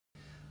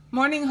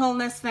Morning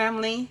Wholeness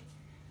family.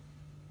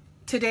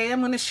 Today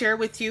I'm going to share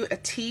with you a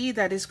tea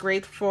that is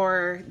great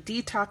for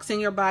detoxing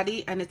your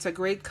body, and it's a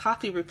great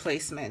coffee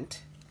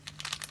replacement.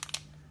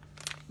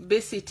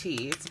 Bissy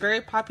Tea. It's very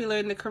popular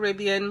in the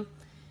Caribbean.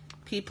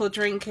 People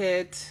drink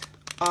it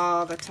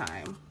all the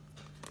time.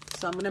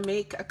 So I'm going to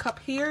make a cup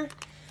here.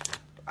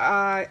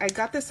 I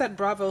got this at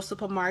Bravo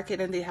Supermarket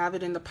and they have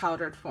it in the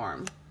powdered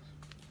form.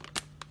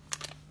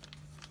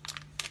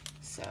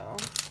 So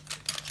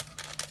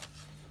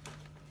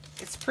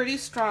it's pretty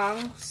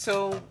strong,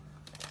 so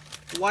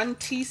 1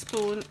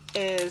 teaspoon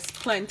is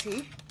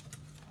plenty.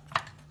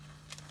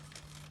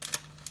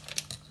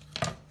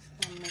 So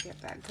I'm going to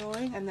get that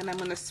going, and then I'm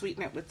going to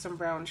sweeten it with some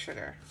brown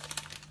sugar.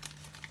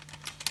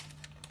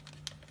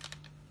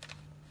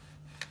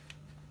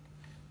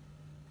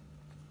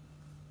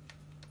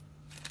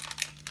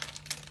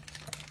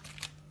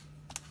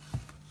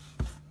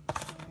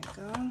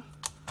 There we go.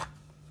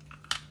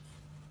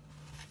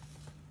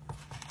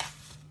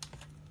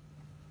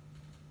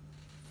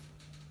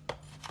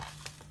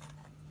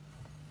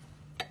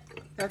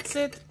 That's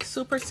it.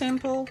 Super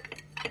simple.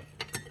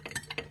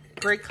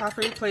 Great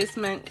coffee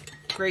replacement.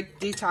 Great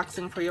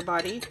detoxing for your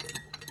body.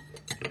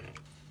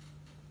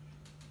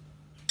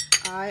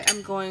 I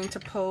am going to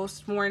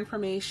post more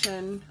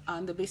information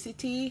on the Bissy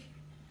Tea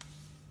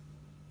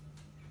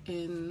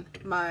in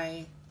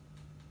my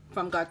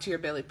From God to Your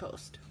Belly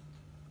post.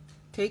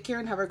 Take care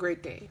and have a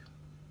great day.